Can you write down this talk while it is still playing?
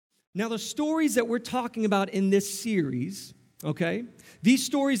Now, the stories that we're talking about in this series, okay, these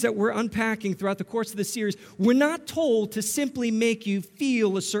stories that we're unpacking throughout the course of the series, we're not told to simply make you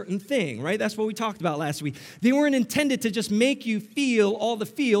feel a certain thing, right? That's what we talked about last week. They weren't intended to just make you feel all the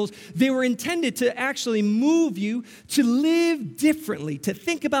feels. They were intended to actually move you to live differently, to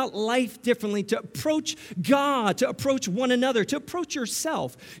think about life differently, to approach God, to approach one another, to approach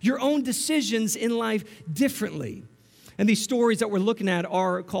yourself, your own decisions in life differently. And these stories that we're looking at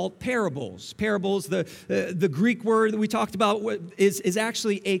are called parables. Parables, the Greek word that we talked about is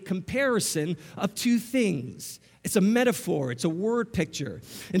actually a comparison of two things. It's a metaphor. It's a word picture.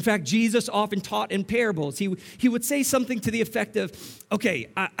 In fact, Jesus often taught in parables. He would say something to the effect of, okay,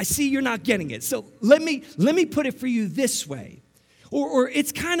 I see you're not getting it, so let me put it for you this way. Or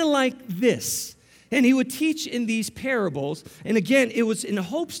it's kind of like this. And he would teach in these parables, and again, it was in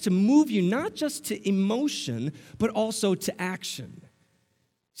hopes to move you not just to emotion, but also to action.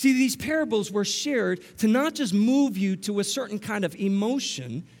 See, these parables were shared to not just move you to a certain kind of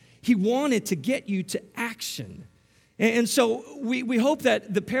emotion, he wanted to get you to action. And so we hope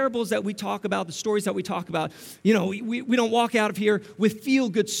that the parables that we talk about, the stories that we talk about, we don't walk out of here with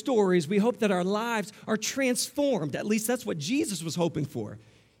feel-good stories. We hope that our lives are transformed. At least that's what Jesus was hoping for.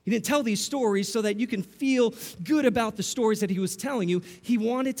 He didn't tell these stories so that you can feel good about the stories that he was telling you. He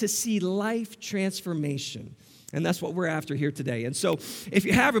wanted to see life transformation. And that's what we're after here today. And so if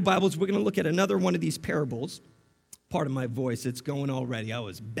you have your Bibles, we're going to look at another one of these parables. Pardon my voice, it's going already. I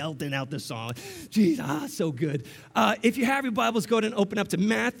was belting out the song. Jeez, so good. If you have your Bibles, go ahead and open up to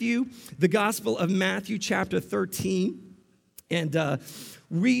Matthew, the Gospel of Matthew, chapter 13. And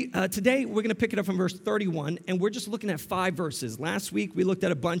today, we're going to pick it up from verse 31, and we're just looking at 5 verses. Last week, we looked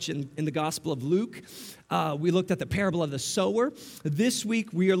at a bunch in the Gospel of Luke. We looked at the parable of the sower. This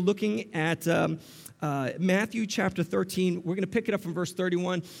week, we are looking at Matthew chapter 13. We're going to pick it up from verse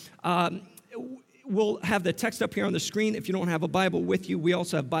 31. We'll have the text up here on the screen. If you don't have a Bible with you, we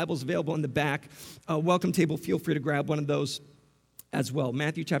also have Bibles available in the back. Welcome table, feel free to grab one of those as well.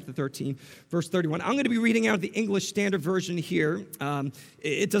 Matthew chapter 13, verse 31. I'm going to be reading out of the English Standard Version here.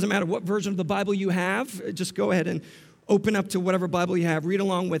 It doesn't matter what version of the Bible you have. Just go ahead and open up to whatever Bible you have. Read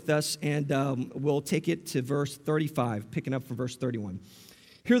along with us, and we'll take it to verse 35, picking up from verse 31.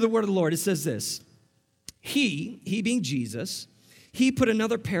 Hear the word of the Lord. It says this. He being Jesus, he put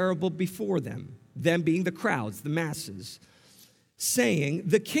another parable before them being the crowds, the masses, saying,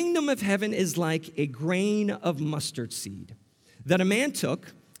 the kingdom of heaven is like a grain of mustard seed that a man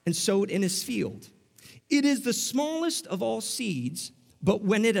took and sowed in his field. It is the smallest of all seeds, but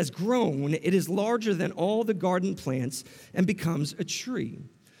when it has grown, it is larger than all the garden plants and becomes a tree,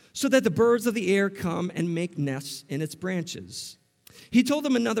 so that the birds of the air come and make nests in its branches. He told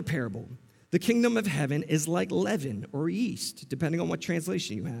them another parable. The kingdom of heaven is like leaven or yeast, depending on what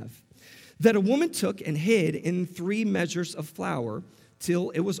translation you have, that a woman took and hid in 3 measures of flour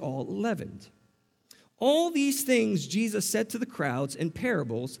till it was all leavened. All these things Jesus said to the crowds in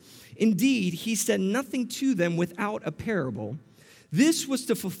parables. Indeed, he said nothing to them without a parable. This was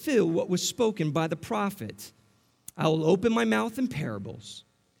to fulfill what was spoken by the prophet. I will open my mouth in parables.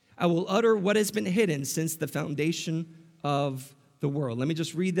 I will utter what has been hidden since the foundation of the world. Let me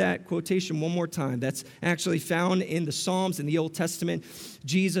just read that quotation one more time. That's actually found in the Psalms in the Old Testament.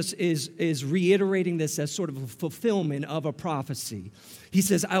 Jesus is reiterating this as sort of a fulfillment of a prophecy. He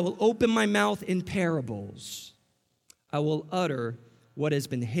says, I will open my mouth in parables. I will utter what has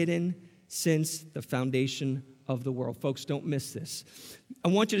been hidden since the foundation of the world. Folks, don't miss this. I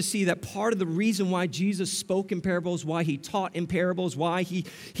want you to see that part of the reason why Jesus spoke in parables, why he taught in parables, why he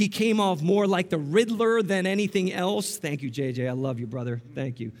came off more like the Riddler than anything else. Thank you, JJ. I love you, brother.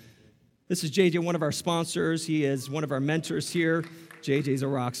 Thank you. This is JJ, one of our sponsors. He is one of our mentors here. JJ's a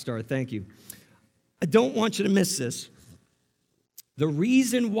rock star. Thank you. I don't want you to miss this. The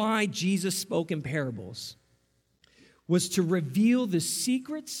reason why Jesus spoke in parables was to reveal the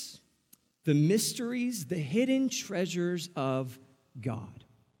secrets, the mysteries, the hidden treasures of God.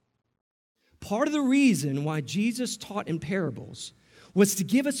 Part of the reason why Jesus taught in parables was to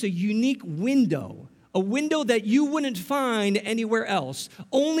give us a unique window, a window that you wouldn't find anywhere else.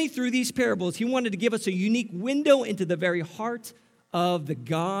 Only through these parables, he wanted to give us a unique window into the very heart of the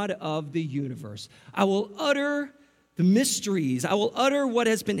God of the universe. I will utter the mysteries. I will utter what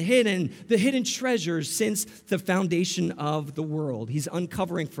has been hidden, the hidden treasures since the foundation of the world. He's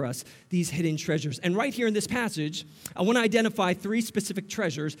uncovering for us these hidden treasures. And right here in this passage, I want to identify 3 specific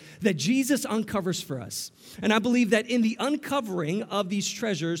treasures that Jesus uncovers for us. And I believe that in the uncovering of these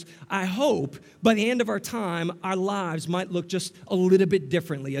treasures, I hope by the end of our time, our lives might look just a little bit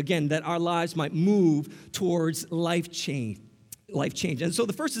differently. Again, that our lives might move towards life change. life-changing. And so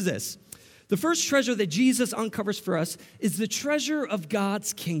the first is this. The first treasure that Jesus uncovers for us is the treasure of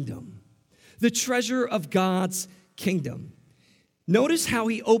God's kingdom. The treasure of God's kingdom. Notice how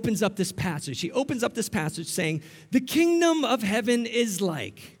he opens up this passage. He opens up this passage saying, the kingdom of heaven is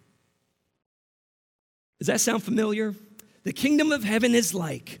like. Does that sound familiar? The kingdom of heaven is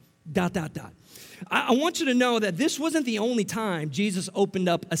like, ... I want you to know that this wasn't the only time Jesus opened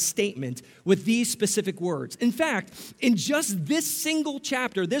up a statement with these specific words. In fact, in just this single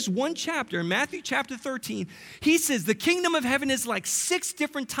chapter, this one chapter, in Matthew chapter 13, he says the kingdom of heaven is like 6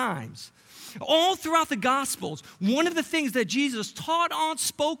 different times. All throughout the Gospels, one of the things that Jesus taught on,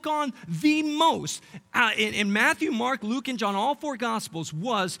 spoke on the most, in Matthew, Mark, Luke, and John, all 4 Gospels,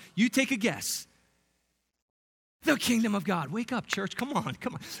 was, you take a guess, the kingdom of God. Wake up, church. Come on.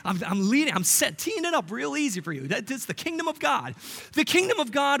 I'm leading. I'm teeing it up real easy for you. That's the kingdom of God. The kingdom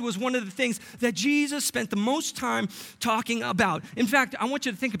of God was one of the things that Jesus spent the most time talking about. In fact, I want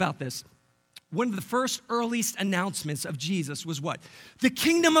you to think about this. One of the first earliest announcements of Jesus was what? The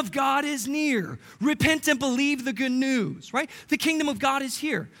kingdom of God is near. Repent and believe the good news, right? The kingdom of God is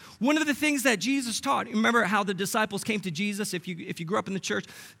here. One of the things that Jesus taught, remember how the disciples came to Jesus, if you grew up in the church,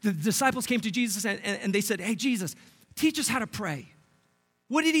 the disciples came to Jesus and they said, hey, Jesus, teach us how to pray.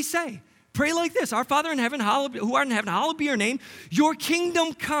 What did he say? Pray like this, our Father in heaven, who art in heaven, hallowed be your name. Your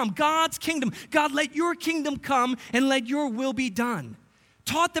kingdom come, God's kingdom. God, let your kingdom come and let your will be done.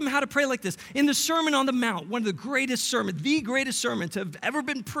 Taught them how to pray like this. In the Sermon on the Mount, one of the greatest sermons to have ever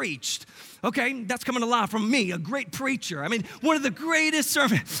been preached. Okay, that's coming a lot from me, a great preacher. I mean, one of the greatest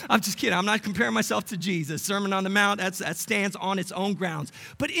sermons. I'm just kidding. I'm not comparing myself to Jesus. Sermon on the Mount, that stands on its own grounds.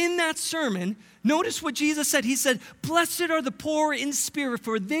 But in that sermon, notice what Jesus said. He said, blessed are the poor in spirit,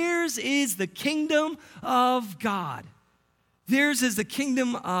 for theirs is the kingdom of God. Theirs is the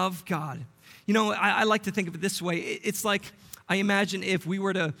kingdom of God. You know, I like to think of it this way. It's like, I imagine if we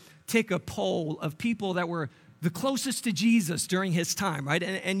were to take a poll of people that were the closest to Jesus during his time, right?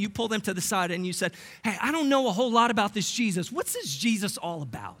 And you pull them to the side and you said, hey, I don't know a whole lot about this Jesus. What's this Jesus all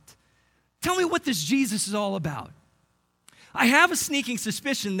about? Tell me what this Jesus is all about. I have a sneaking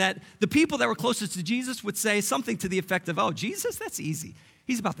suspicion that the people that were closest to Jesus would say something to the effect of, oh, Jesus, that's easy.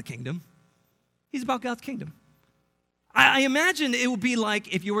 He's about the kingdom. He's about God's kingdom. I imagine it would be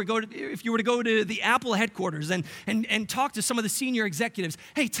like if you were to go to the Apple headquarters and talk to some of the senior executives.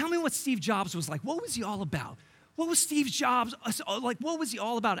 Hey, tell me what Steve Jobs was like. What was he all about? What was Steve Jobs like? What was he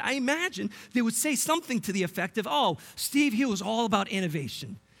all about? I imagine they would say something to the effect of, oh, Steve, he was all about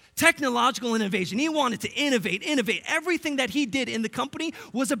innovation. Technological innovation. He wanted to innovate. Everything that he did in the company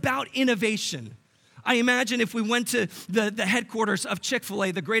was about innovation. I imagine if we went to the headquarters of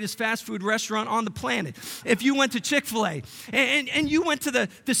Chick-fil-A, the greatest fast food restaurant on the planet. If you went to Chick-fil-A and you went to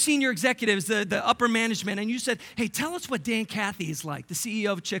the senior executives, the upper management, and you said, hey, tell us what Dan Cathy is like, the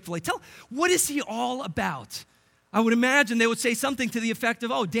CEO of Chick-fil-A. What is he all about? I would imagine they would say something to the effect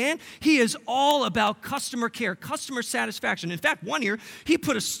of, oh, Dan, he is all about customer care, customer satisfaction. In fact, one year, he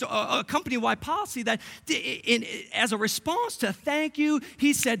put a company-wide policy that as a response to thank you,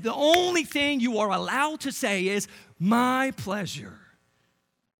 he said, the only thing you are allowed to say is, my pleasure.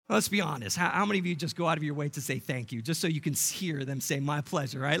 Let's be honest. How many of you just go out of your way to say thank you, just so you can hear them say my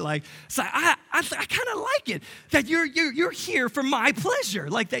pleasure, right? Like, so I kind of like it that you're here for my pleasure,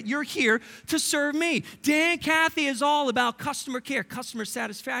 like that you're here to serve me. Dan Cathy is all about customer care, customer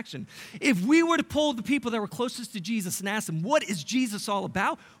satisfaction. If we were to poll the people that were closest to Jesus and ask them, what is Jesus all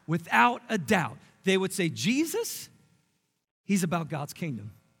about? Without a doubt, they would say, Jesus, he's about God's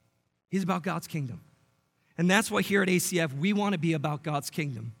kingdom. He's about God's kingdom. And that's why here at ACF, we want to be about God's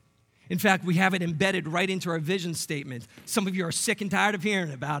kingdom. In fact, we have it embedded right into our vision statement. Some of you are sick and tired of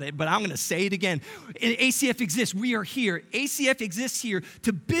hearing about it, but I'm going to say it again. ACF exists. We are here. ACF exists here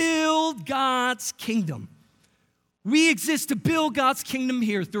to build God's kingdom. We exist to build God's kingdom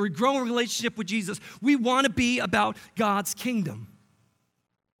here through a growing relationship with Jesus. We want to be about God's kingdom.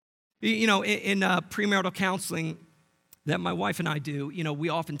 You know, in premarital counseling that my wife and I do, you know, we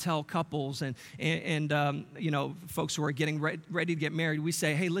often tell couples and you know, folks who are getting ready to get married, we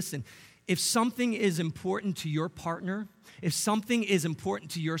say, hey, listen, if something is important to your partner, if something is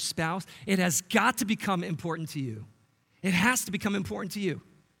important to your spouse, it has got to become important to you. It has to become important to you.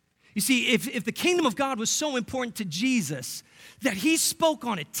 You see, if the kingdom of God was so important to Jesus that he spoke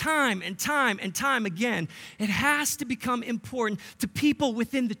on it time and time and time again, it has to become important to people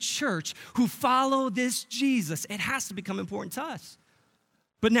within the church who follow this Jesus. It has to become important to us.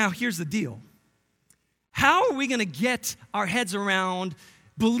 But now here's the deal. How are we going to get our heads around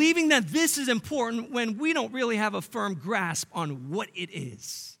believing that this is important when we don't really have a firm grasp on what it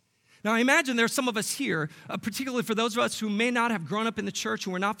is? Now, I imagine there's some of us here, particularly for those of us who may not have grown up in the church,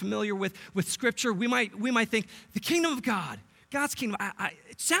 who are not familiar with Scripture, we might think, the kingdom of God, God's kingdom,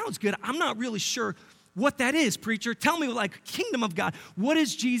 it sounds good. I'm not really sure what that is, preacher. Tell me, like, kingdom of God, what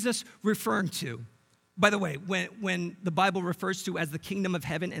is Jesus referring to? By the way, when the Bible refers to as the kingdom of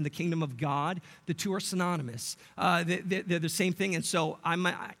heaven and the kingdom of God, the two are synonymous. They're the same thing, and so I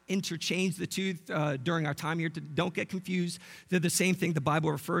might interchange the two during our time here. Don't get confused. They're the same thing. The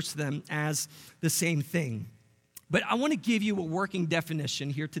Bible refers to them as the same thing. But I want to give you a working definition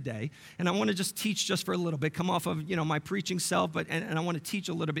here today, and I want to just teach just for a little bit, come off of my preaching self, and I want to teach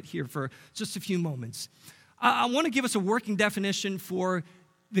a little bit here for just a few moments. I want to give us a working definition for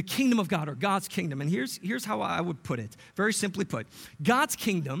the kingdom of God, or God's kingdom. And here's how I would put it. Very simply put, God's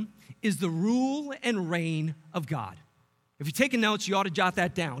kingdom is the rule and reign of God. If you're taking notes, you ought to jot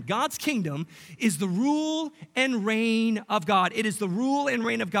that down. God's kingdom is the rule and reign of God. It is the rule and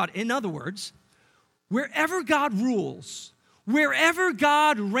reign of God. In other words, wherever God rules, wherever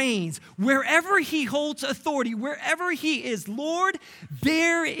God reigns, wherever he holds authority, wherever he is Lord,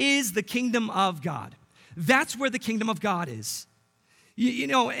 there is the kingdom of God. That's where the kingdom of God is.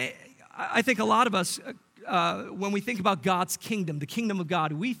 I think a lot of us, when we think about God's kingdom, the kingdom of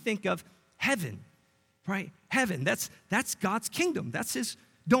God, we think of heaven, right? Heaven, that's God's kingdom. That's his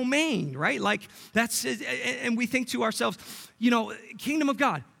domain, right? Like, and we think to ourselves, kingdom of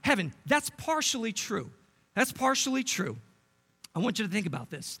God, heaven, that's partially true. That's partially true. I want you to think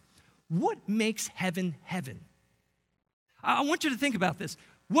about this. What makes heaven heaven? I want you to think about this.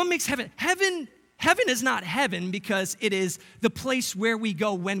 What makes heaven? Heaven is not heaven because it is the place where we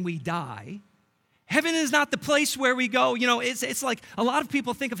go when we die. Heaven is not the place where we go, it's like a lot of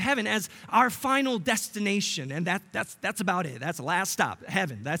people think of heaven as our final destination, and that's about it. That's the last stop,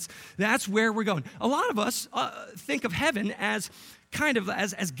 heaven. That's where we're going. A lot of us think of heaven as kind of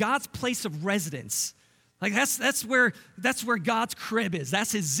as God's place of residence. Like that's where God's crib is.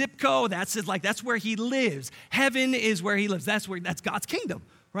 That's his zip code. That's where he lives. Heaven is where he lives. That's God's kingdom,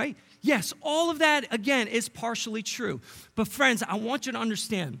 right? Yes, all of that, again, is partially true. But friends, I want you to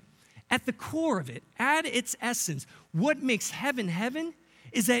understand, at the core of it, at its essence, what makes heaven heaven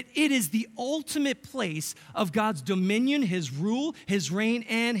is that it is the ultimate place of God's dominion, his rule, his reign,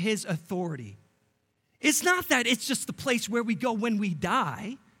 and his authority. It's not that it's just the place where we go when we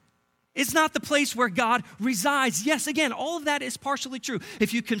die. It's not the place where God resides. Yes, again, all of that is partially true.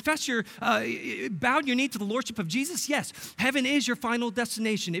 If you confess bowed your knee to the lordship of Jesus, yes, heaven is your final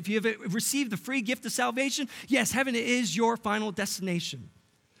destination. If you have received the free gift of salvation, yes, heaven is your final destination.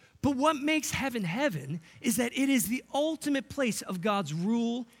 But what makes heaven heaven is that it is the ultimate place of God's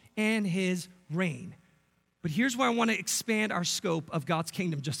rule and his reign. But here's where I want to expand our scope of God's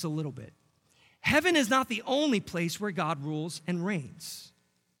kingdom just a little bit. Heaven is not the only place where God rules and reigns.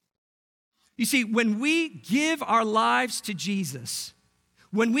 You see, when we give our lives to Jesus,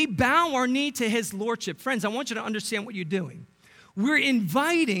 when we bow our knee to his lordship, friends, I want you to understand what you're doing. We're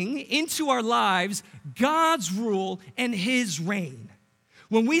inviting into our lives God's rule and his reign.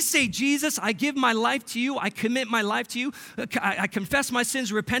 When we say, Jesus, I give my life to you, I commit my life to you, I confess my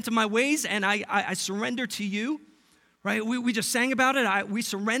sins, repent of my ways, and I surrender to you, right? We just sang about it. We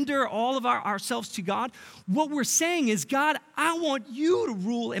surrender all of ourselves to God. What we're saying is, God, I want you to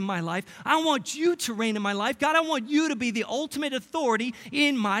rule in my life. I want you to reign in my life. God, I want you to be the ultimate authority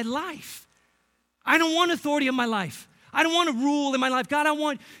in my life. I don't want authority in my life. I don't want to rule in my life. God, I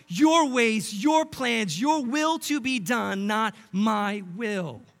want your ways, your plans, your will to be done, not my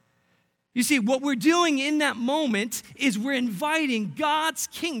will. You see, what we're doing in that moment is we're inviting God's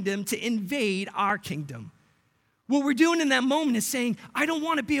kingdom to invade our kingdom. What we're doing in that moment is saying, I don't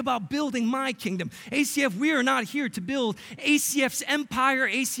want to be about building my kingdom. ACF, we are not here to build ACF's empire,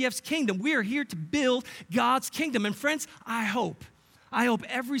 ACF's kingdom. We are here to build God's kingdom. And friends, I hope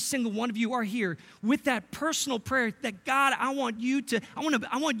every single one of you are here with that personal prayer that, God, I want you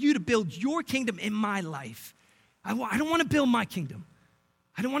to build your kingdom in my life. I don't want to build my kingdom.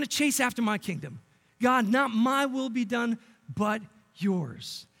 I don't want to chase after my kingdom. God, not my will be done, but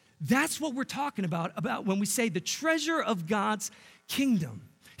yours. That's what we're talking about when we say the treasure of God's kingdom.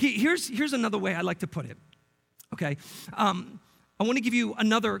 Here's another way I like to put it, okay? I want to give you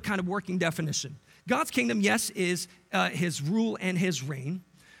another kind of working definition. God's kingdom, yes, is his rule and his reign,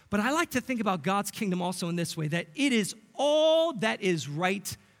 but I like to think about God's kingdom also in this way, that it is all that is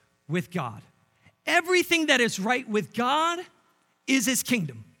right with God. Everything that is right with God is his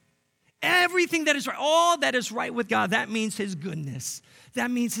kingdom. Everything that is right, all that is right with God, that means his goodness. That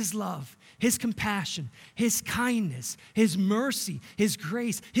means his love, his compassion, his kindness, his mercy, his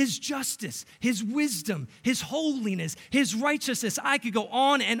grace, his justice, his wisdom, his holiness, his righteousness. I could go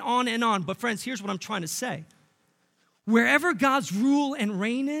on and on and on. But friends, here's what I'm trying to say. Wherever God's rule and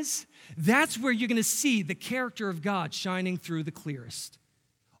reign is, that's where you're going to see the character of God shining through the clearest.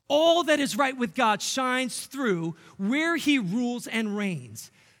 All that is right with God shines through where he rules and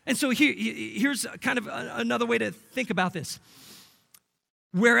reigns. And so here's kind of another way to think about this.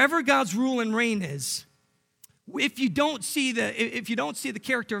 Wherever God's rule and reign is, if you don't see the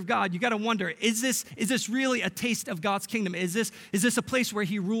character of God, you got to wonder, is this really a taste of God's kingdom? Is this a place where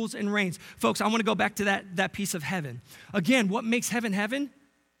he rules and reigns? Folks, I want to go back to that piece of heaven. Again, what makes heaven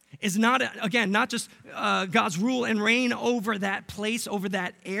is not just God's rule and reign over that place, over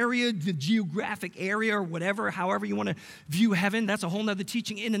that area, the geographic area or whatever, however you want to view heaven. That's a whole nother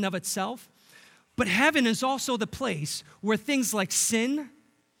teaching in and of itself. But heaven is also the place where things like sin,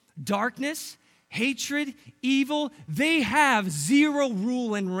 darkness, hatred, evil, they have zero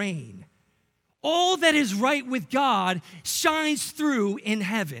rule and reign. All that is right with God shines through in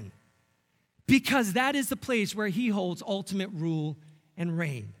heaven because that is the place where he holds ultimate rule and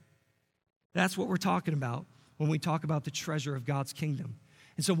reign. That's what we're talking about when we talk about the treasure of God's kingdom.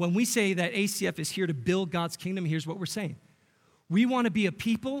 And so when we say that ACF is here to build God's kingdom, here's what we're saying. We want to be a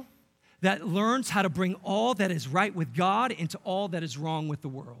people that learns how to bring all that is right with God into all that is wrong with the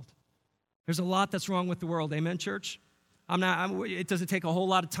world. There's a lot that's wrong with the world. Amen, church? It doesn't take a whole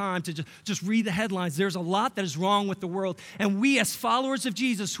lot of time to just read the headlines. There's a lot that is wrong with the world. And we as followers of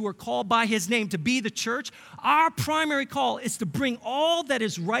Jesus who are called by his name to be the church, our primary call is to bring all that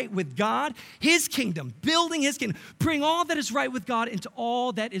is right with God, his kingdom, building his kingdom, bring all that is right with God into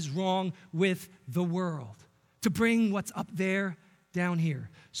all that is wrong with the world. To bring what's up there down here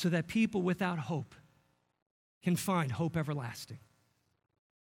so that people without hope can find hope everlasting.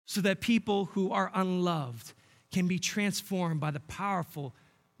 So that people who are unloved can be transformed by the powerful,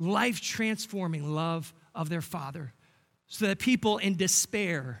 life-transforming love of their Father. So that people in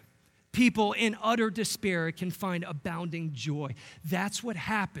despair, people in utter despair can find abounding joy. That's what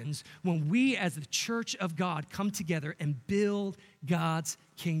happens when we as the church of God come together and build God's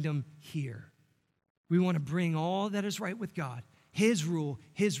kingdom here. We want to bring all that is right with God, his rule,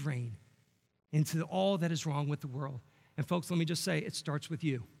 his reign, into all that is wrong with the world. And folks, let me just say, it starts with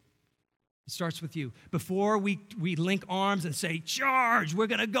you. It starts with you. Before we link arms and say, charge, we're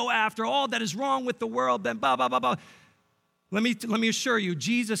going to go after all that is wrong with the world, then blah, blah, blah, blah. Let me assure you,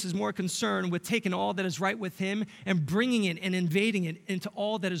 Jesus is more concerned with taking all that is right with him and bringing it and invading it into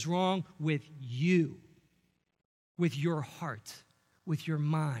all that is wrong with you, with your heart, with your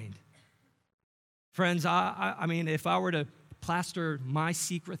mind. Friends, I mean, if I were to plaster my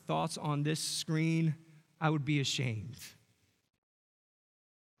secret thoughts on this screen, I would be ashamed.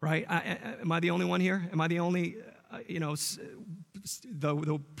 Right? Am I the only one here? Am I the only,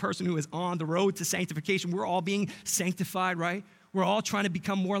 the person who is on the road to sanctification? We're all being sanctified, right? We're all trying to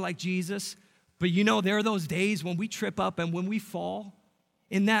become more like Jesus. But there are those days when we trip up and when we fall.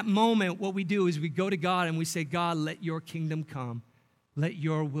 In that moment, what we do is we go to God and we say, God, let your kingdom come. Let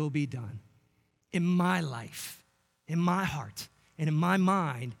your will be done in my life, in my heart, and in my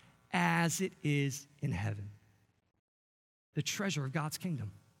mind as it is in heaven. The treasure of God's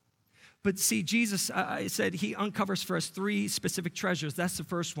kingdom. But see, Jesus, I said he uncovers for us three specific treasures. That's the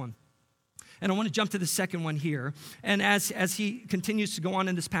first one. And I want to jump to the second one here. And as he continues to go on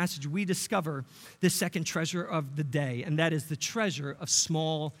in this passage, we discover the second treasure of the day, and that is the treasure of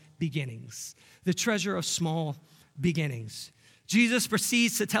small beginnings. The treasure of small beginnings. Jesus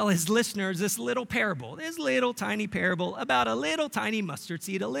proceeds to tell his listeners this little tiny parable about a little tiny mustard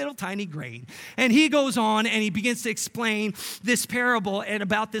seed, a little tiny grain. And he goes on and he begins to explain this parable and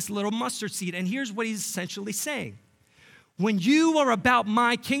about this little mustard seed. And here's what he's essentially saying. When you are about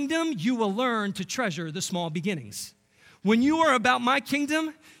my kingdom, you will learn to treasure the small beginnings. When you are about my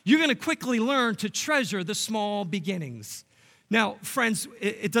kingdom, you're going to quickly learn to treasure the small beginnings. Now, friends,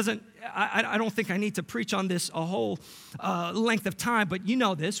 I don't think I need to preach on this a whole length of time, but you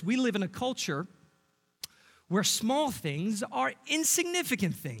know this. We live in a culture where small things are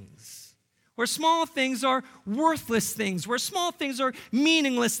insignificant things, where small things are worthless things, where small things are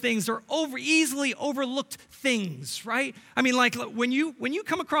meaningless things or easily overlooked things, right? I mean, like when you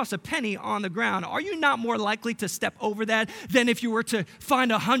come across a penny on the ground, are you not more likely to step over that than if you were to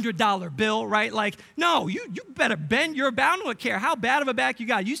find a $100 bill, right? Like, no, you better bend. You're bound to care how bad of a back you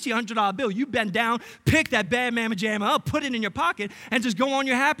got. You see a $100 bill, you bend down, pick that bad mamma jamma up, put it in your pocket, and just go on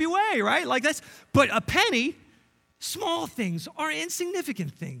your happy way, right? Like that's. But a penny, small things are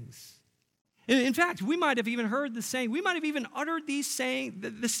insignificant things. In fact, we might have even heard the saying, we might have even uttered the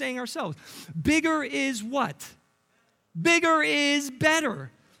saying ourselves. Bigger is what? Bigger is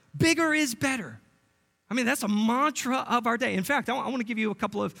better. Bigger is better. I mean, that's a mantra of our day. In fact, I want to give you a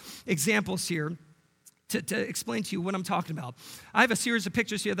couple of examples here to explain to you what I'm talking about. I have a series of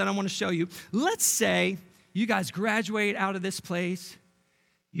pictures here that I want to show you. Let's say you guys graduate out of this place,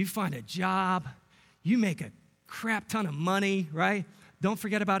 you find a job, you make a crap ton of money, right? Don't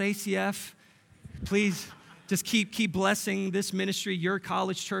forget about ACF. Please just keep blessing this ministry, your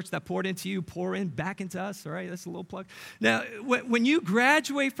college church that poured into you, pour in back into us, all right? That's a little plug. Now, when you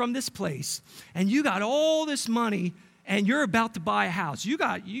graduate from this place and you got all this money and you're about to buy a house, you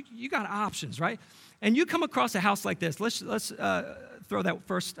got options, right? And you come across a house like this. Let's throw that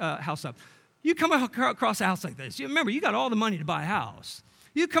first house up. You come across a house like this. You remember, you got all the money to buy a house.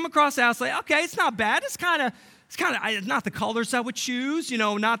 You come across a house like, okay, it's not bad. It's kind of not the colors I would choose,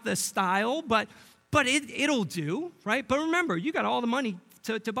 not the style, but it'll do, right? But remember, you got all the money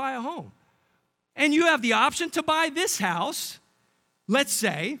to buy a home. And you have the option to buy this house. Let's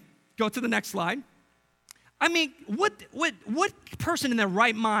say, go to the next slide. I mean, what person in their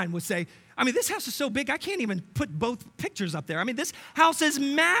right mind would say, I mean, this house is so big, I can't even put both pictures up there. I mean, this house is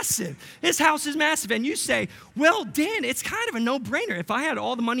massive. This house is massive. And you say, well, Dan, it's kind of a no-brainer. If I had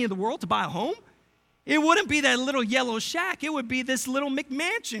all the money in the world to buy a home, it wouldn't be that little yellow shack. It would be this little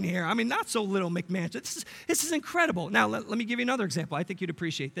McMansion here. I mean, not so little McMansion. This is incredible. Now, let me give you another example. I think you'd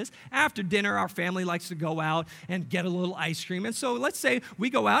appreciate this. After dinner, our family likes to go out and get a little ice cream. And so let's say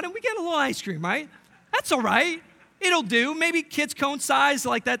we go out and we get a little ice cream, right? That's all right. It'll do. Maybe kids cone size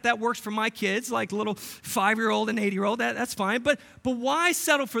like that. That works for my kids, like little 5-year-old and 8-year-old. That's fine. But why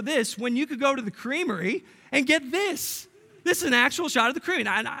settle for this when you could go to the creamery and get this? This is an actual shot of the creamery.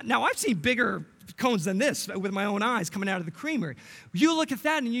 Now I've seen bigger cones than this with my own eyes coming out of the creamery. You look at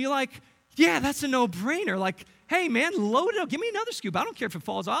that and you're like, yeah, that's a no-brainer. Like, hey, man, load it up. Give me another scoop. I don't care if it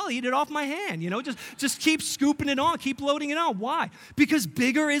falls. I'll eat it off my hand. Just keep scooping it on. Keep loading it on. Why? Because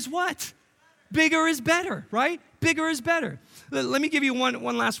bigger is what? Bigger is better, right? Bigger is better. Let me give you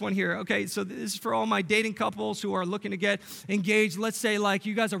one last one here. Okay, so this is for all my dating couples who are looking to get engaged. Let's say like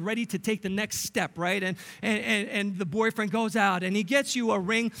you guys are ready to take the next step, right? And the boyfriend goes out and he gets you a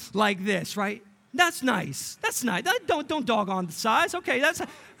ring like this, right? That's nice. That's nice. Don't dog on the size. Okay, that's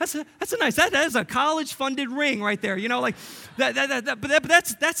a nice. That is a college-funded ring right there. Like that. But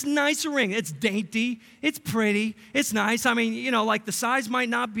that's a nice ring. It's dainty. It's pretty. It's nice. I mean, like the size might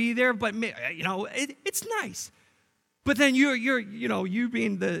not be there, but it's nice. But then you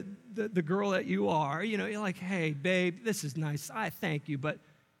being the girl that you are, you're like, hey, babe, this is nice. I thank you, but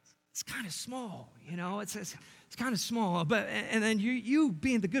it's kind of small. It's kind of small, and then you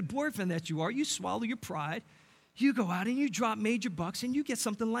being the good boyfriend that you are, you swallow your pride, you go out and you drop major bucks and you get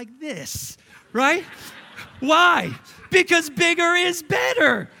something like this, right? Why? Because bigger is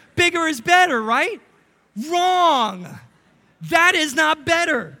better. Bigger is better, right? Wrong. That is not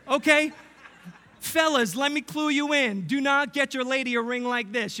better, okay? Fellas, let me clue you in. Do not get your lady a ring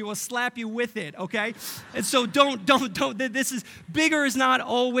like this. She will slap you with it, okay? And so don't. Bigger is not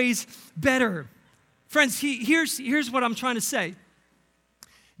always better. Friends, here's what I'm trying to say.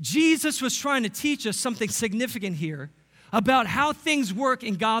 Jesus was trying to teach us something significant here about how things work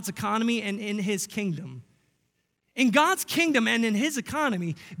in God's economy and in his kingdom. In God's kingdom and in his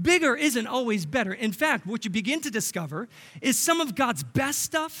economy, bigger isn't always better. In fact, what you begin to discover is some of God's best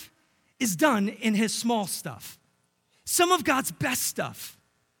stuff is done in his small stuff. Some of God's best stuff,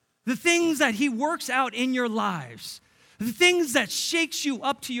 the things that he works out in your lives, the things that shakes you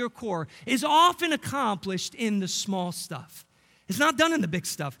up to your core, is often accomplished in the small stuff. It's not done in the big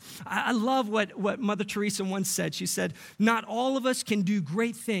stuff. I love what Mother Teresa once said. She said, not all of us can do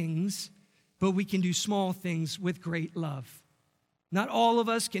great things, but we can do small things with great love. Not all of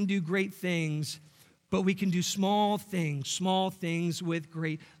us can do great things, but we can do small things with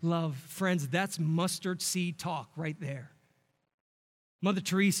great love. Friends, that's mustard seed talk right there. Mother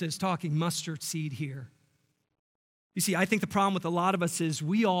Teresa is talking mustard seed here. You see, I think the problem with a lot of us is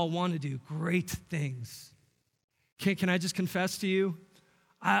we all want to do great things. Can I just confess to you?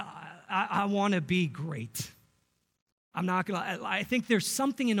 I want to be great. I'm not going to, I think there's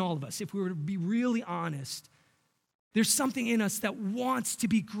something in all of us, if we were to be really honest, there's something in us that wants to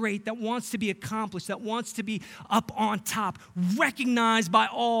be great, that wants to be accomplished, that wants to be up on top, recognized by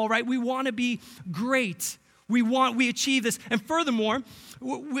all, right? We want to be great. We achieve this. And furthermore,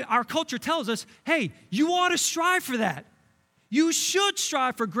 our culture tells us, hey, you ought to strive for that. You should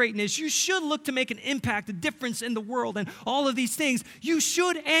strive for greatness. You should look to make an impact, a difference in the world, and all of these things. You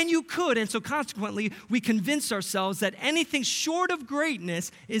should and you could. And so consequently, we convince ourselves that anything short of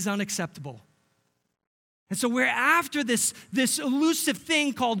greatness is unacceptable. And so we're after this elusive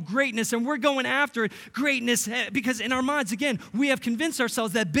thing called greatness, and we're going after greatness because in our minds, again, we have convinced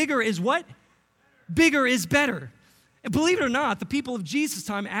ourselves that bigger is what? Bigger is better. And believe it or not, the people of Jesus'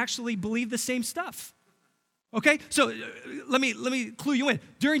 time actually believed the same stuff. Okay, so let me clue you in.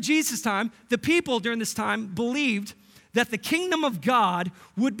 During Jesus' time, the people during this time believed that the kingdom of God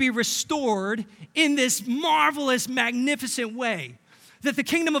would be restored in this marvelous, magnificent way. That the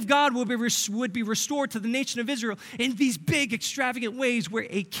kingdom of God would be restored to the nation of Israel in these big, extravagant ways where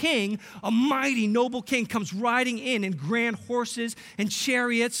a king, a mighty, noble king, comes riding in grand horses and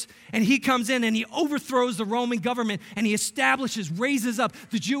chariots, and he comes in and he overthrows the Roman government, and he raises up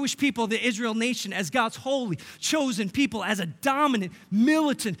the Jewish people, the Israel nation, as God's holy, chosen people, as a dominant,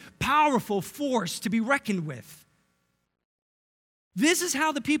 militant, powerful force to be reckoned with. This is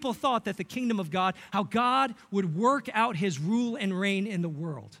how the people thought that the kingdom of God, how God would work out his rule and reign in the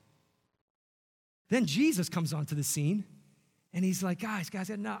world. Then Jesus comes onto the scene, and he's like, guys,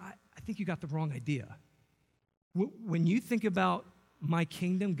 no, I think you got the wrong idea. When you think about my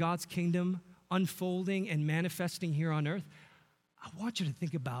kingdom, God's kingdom, unfolding and manifesting here on earth, I want you to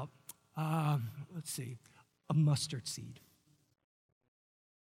think about, a mustard seed.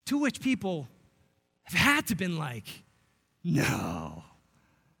 To which people have had to been like, No.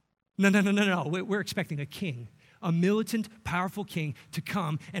 We're expecting a king, a militant, powerful king to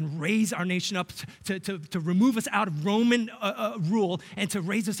come and raise our nation up, to remove us out of Roman rule and to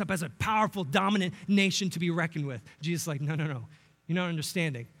raise us up as a powerful, dominant nation to be reckoned with. Jesus is like, no. You're not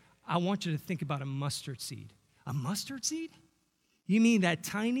understanding. I want you to think about a mustard seed. A mustard seed? You mean that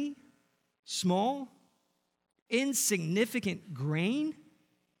tiny, small, insignificant grain?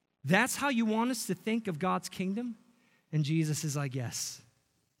 That's how you want us to think of God's kingdom? And Jesus is like, yes,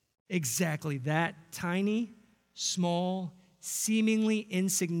 exactly. That tiny, small, seemingly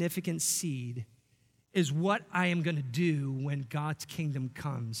insignificant seed is what I am going to do when God's kingdom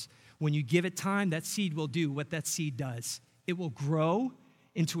comes. When you give it time, that seed will do what that seed does. It will grow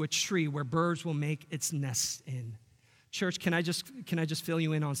into a tree where birds will make its nest in. Church, can I just fill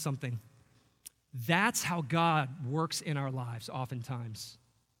you in on something? That's how God works in our lives oftentimes.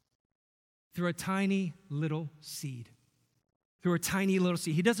 Through a tiny little seed. Through a tiny little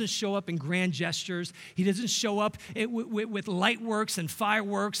seed. He doesn't show up in grand gestures. He doesn't show up with light works and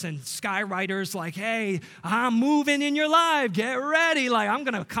fireworks and skywriters like, hey, I'm moving in your life. Get ready. Like, I'm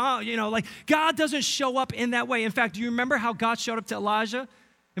going to come. God doesn't show up in that way. In fact, do you remember how God showed up to Elijah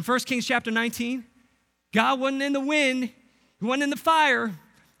in 1 Kings chapter 19? God wasn't in the wind. He wasn't in the fire.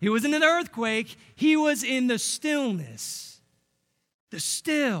 He wasn't in the earthquake. He was in the stillness. The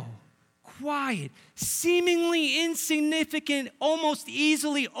still, quiet, seemingly insignificant, almost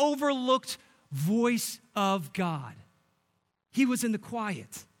easily overlooked voice of God. He was in the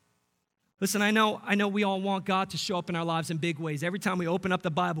quiet. Listen, I know we all want God to show up in our lives in big ways. Every time we open up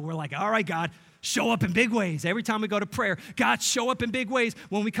the Bible, we're like, all right, God, show up in big ways. Every time we go to prayer, God, show up in big ways.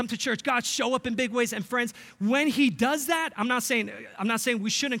 When we come to church, God, show up in big ways. And friends, when he does that, I'm not saying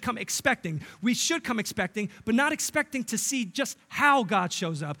we shouldn't come expecting. We should come expecting, but not expecting to see just how God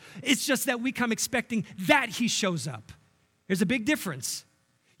shows up. It's just that we come expecting that he shows up. There's a big difference.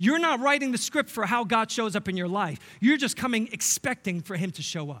 You're not writing the script for how God shows up in your life. You're just coming expecting for him to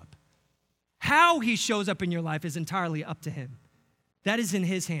show up. How he shows up in your life is entirely up to him. That is in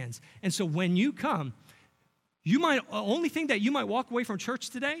his hands. And so when you come, only thing that you might walk away from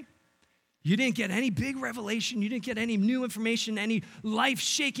church today, you didn't get any big revelation, you didn't get any new information, any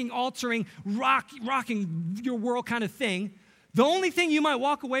life-shaking, altering, rocking your world kind of thing. The only thing you might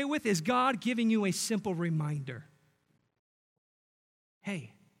walk away with is God giving you a simple reminder.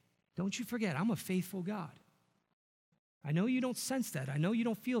 Hey, don't you forget, I'm a faithful God. I know you don't sense that. I know you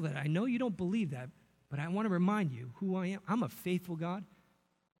don't feel that. I know you don't believe that. But I want to remind you who I am. I'm a faithful God.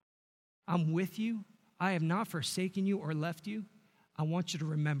 I'm with you. I have not forsaken you or left you. I want you to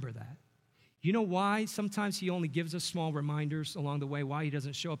remember that. You know why sometimes he only gives us small reminders along the way, why he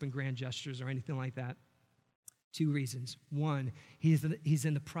doesn't show up in grand gestures or anything like that? 2 reasons. 1, he's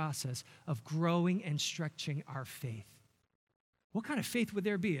in the process of growing and stretching our faith. What kind of faith would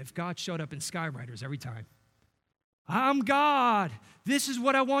there be if God showed up in skywriters every time? I'm God. This is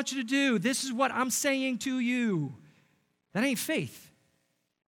what I want you to do. This is what I'm saying to you. That ain't faith.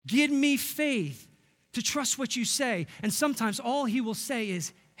 Give me faith to trust what you say. And sometimes all he will say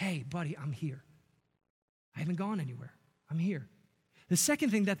is, hey, buddy, I'm here. I haven't gone anywhere. I'm here. The second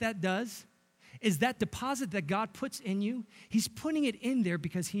thing that does is that deposit that God puts in you, he's putting it in there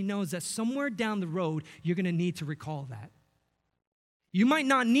because he knows that somewhere down the road, you're going to need to recall that. You might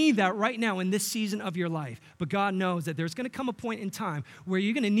not need that right now in this season of your life, but God knows that there's going to come a point in time where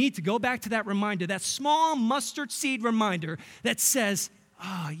you're going to need to go back to that reminder, that small mustard seed reminder that says,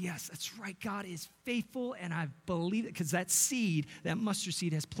 yes, that's right, God is faithful, and I believe it, because that seed, that mustard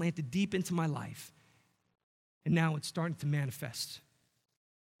seed has planted deep into my life, and now it's starting to manifest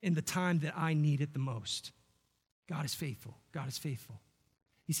in the time that I need it the most. God is faithful. God is faithful.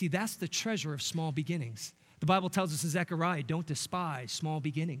 You see, that's the treasure of small beginnings. The Bible tells us in Zechariah, don't despise small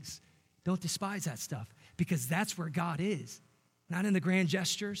beginnings. Don't despise that stuff, because that's where God is. Not in the grand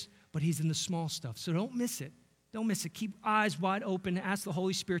gestures, but he's in the small stuff. So don't miss it. Don't miss it. Keep eyes wide open. Ask the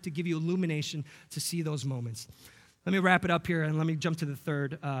Holy Spirit to give you illumination to see those moments. Let me wrap it up here, and let me jump to the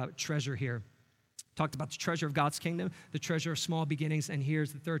third treasure here. Talked about the treasure of God's kingdom, the treasure of small beginnings, and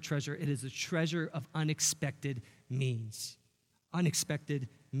here's the third treasure. It is the treasure of unexpected means. Unexpected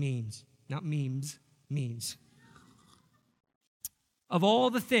means. Not memes, means. Of all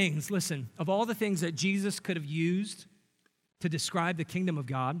the things, listen, of all the things that Jesus could have used to describe the kingdom of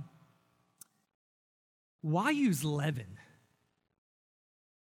God, why use leaven?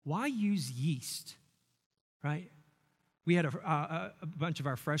 Why use yeast, right? We had a bunch of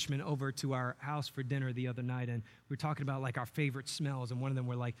our freshmen over to our house for dinner the other night, and we were talking about like our favorite smells, and one of them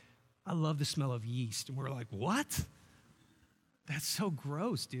were like, I love the smell of yeast. And we're like, what? That's so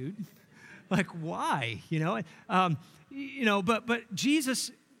gross, dude. Like, why? But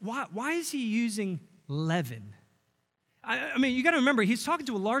Jesus, why is he using leaven? I mean, you got to remember, he's talking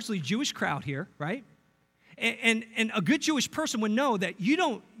to a largely Jewish crowd here, right? And a good Jewish person would know that you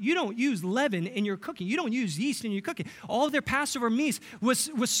don't use leaven in your cooking. You don't use yeast in your cooking. All of their Passover meats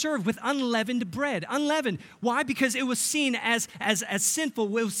was served with unleavened bread. Unleavened. Why? Because it was seen as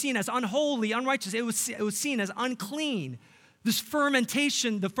sinful. It was seen as unholy, unrighteous. It was seen as unclean. This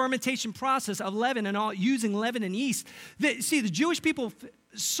fermentation, the fermentation process of leaven and all, using leaven and yeast. The Jewish people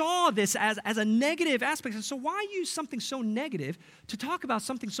saw this as a negative aspect. And so why use something so negative to talk about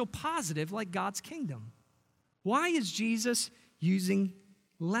something so positive like God's kingdom? Why is Jesus using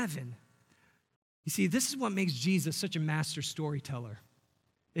leaven? You see, this is what makes Jesus such a master storyteller.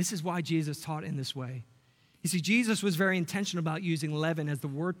 This is why Jesus taught in this way. You see, Jesus was very intentional about using leaven as the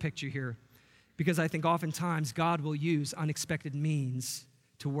word picture here, because I think oftentimes God will use unexpected means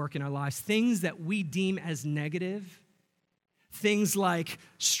to work in our lives. Things that we deem as negative, things like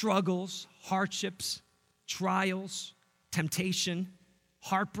struggles, hardships, trials, temptation,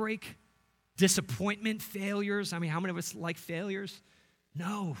 heartbreak, disappointment, failures. I mean, how many of us like failures?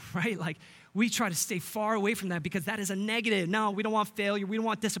 No, right? Like, we try to stay far away from that because that is a negative. No, we don't want failure. We don't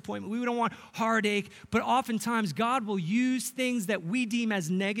want disappointment. We don't want heartache. But oftentimes, God will use things that we deem as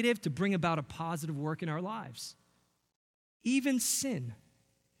negative to bring about a positive work in our lives. Even sin.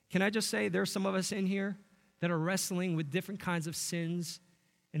 Can I just say, there are some of us in here that are wrestling with different kinds of sins,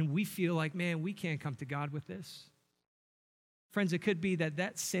 and we feel like, man, we can't come to God with this. Friends, it could be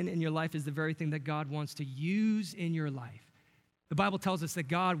that sin in your life is the very thing that God wants to use in your life. The Bible tells us that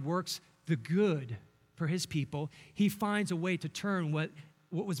God works the good for his people. He finds a way to turn what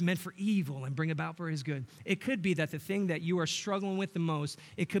was meant for evil and bring about for his good. It could be that the thing that you are struggling with the most,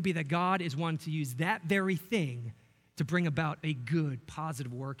 it could be that God is wanting to use that very thing to bring about a good,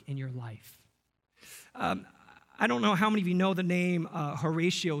 positive work in your life. I don't know how many of you know the name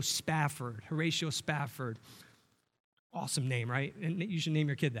Horatio Spafford. Horatio Spafford. Awesome name, right? And you should name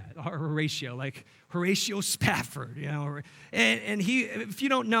your kid that, Horatio, like Horatio Spafford, you know. And he, if you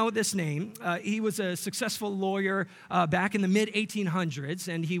don't know this name, he was a successful lawyer back in the mid-1800s,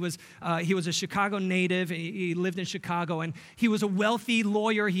 and he was a Chicago native. He lived in Chicago, and he was a wealthy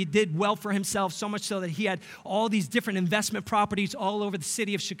lawyer. He did well for himself, so much so that he had all these different investment properties all over the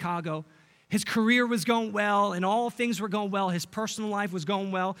city of Chicago. His career was going well, and all things were going well. His personal life was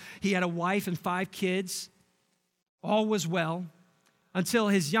going well. He had a wife and 5 kids. All was well until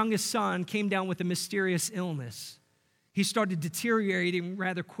his youngest son came down with a mysterious illness. He started deteriorating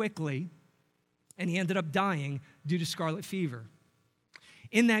rather quickly, and he ended up dying due to scarlet fever.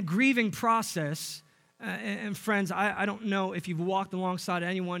 In that grieving process, and friends, I don't know if you've walked alongside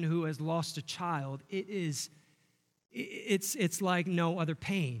anyone who has lost a child. It's like no other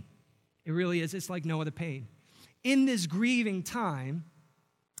pain. It really is. It's like no other pain. In this grieving time,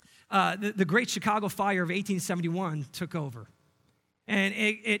 the Great Chicago Fire of 1871 took over. And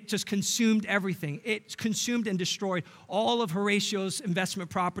it just consumed everything. It consumed and destroyed all of Horatio's investment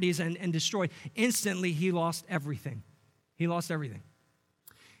properties and destroyed. Instantly, he lost everything. He lost everything.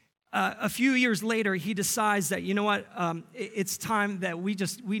 A few years later, he decides that, you know what, it's time that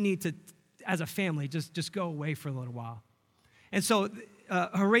we need to, as a family, just go away for a little while. And so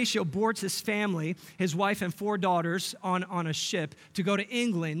Horatio boards his family, his wife and 4 daughters, on a ship to go to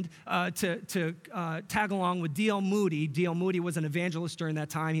England to tag along with D.L. Moody. D.L. Moody was an evangelist during that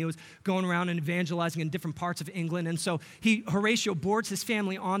time. He was going around and evangelizing in different parts of England. And so Horatio boards his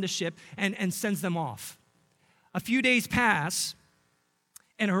family on the ship and sends them off. A few days pass,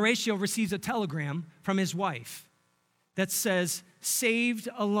 and Horatio receives a telegram from his wife that says, "Saved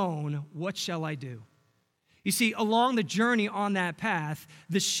alone, what shall I do?" You see, along the journey on that path,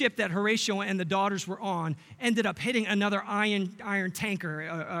 the ship that Horatio and the daughters were on ended up hitting another iron tanker,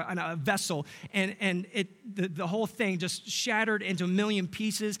 a vessel, and the whole thing just shattered into a million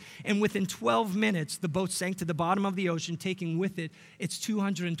pieces, and within 12 minutes, the boat sank to the bottom of the ocean, taking with it its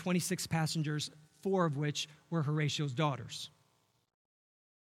 226 passengers, 4 of which were Horatio's daughters.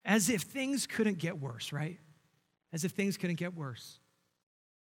 As if things couldn't get worse, right? As if things couldn't get worse.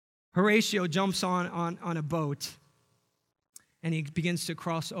 Horatio jumps on a boat, and he begins to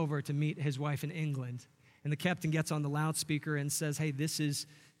cross over to meet his wife in England. And the captain gets on the loudspeaker and says, "Hey, this is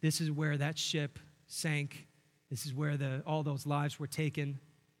where that ship sank. This is where all those lives were taken,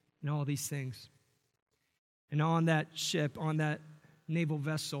 and all these things." And on that ship, on that naval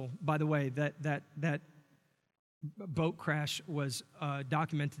vessel, by the way, that boat crash was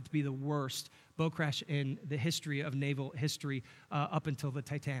documented to be the worst boat crash in the history of naval history up until the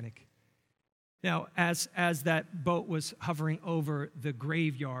Titanic. Now, as that boat was hovering over the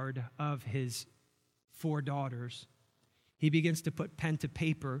graveyard of his 4 daughters, he begins to put pen to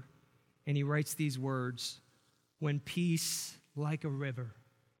paper, and he writes these words: "When peace like a river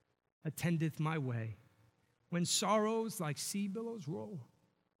attendeth my way, when sorrows like sea billows roll,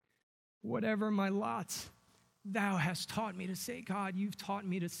 whatever my lot, thou hast taught me to say." God, you've taught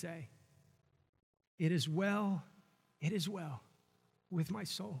me to say, it is well with my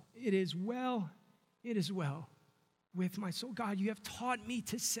soul. It is well with my soul. God, you have taught me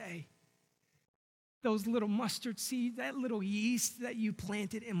to say, those little mustard seeds, that little yeast that you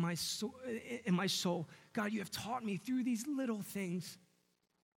planted in my soul, God, you have taught me through these little things.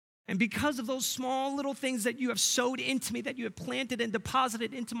 And because of those small little things that you have sowed into me, that you have planted and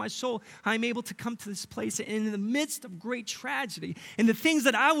deposited into my soul, I'm able to come to this place. And in the midst of great tragedy and the things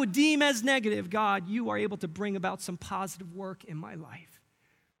that I would deem as negative, God, you are able to bring about some positive work in my life.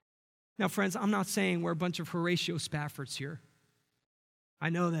 Now, friends, I'm not saying we're a bunch of Horatio Spaffords here. I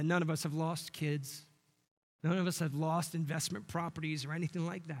know that none of us have lost kids. None of us have lost investment properties or anything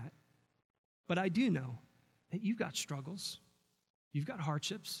like that. But I do know that you've got struggles. You've got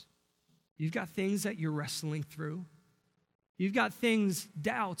hardships. You've got things that you're wrestling through. You've got things,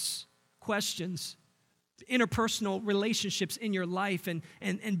 doubts, questions, interpersonal relationships in your life and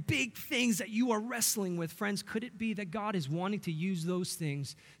big things that you are wrestling with. Friends, could it be that God is wanting to use those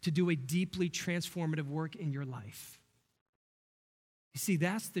things to do a deeply transformative work in your life? You see,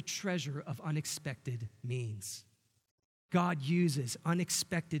 that's the treasure of unexpected means. God uses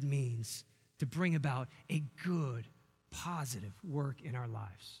unexpected means to bring about a good, positive work in our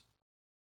lives.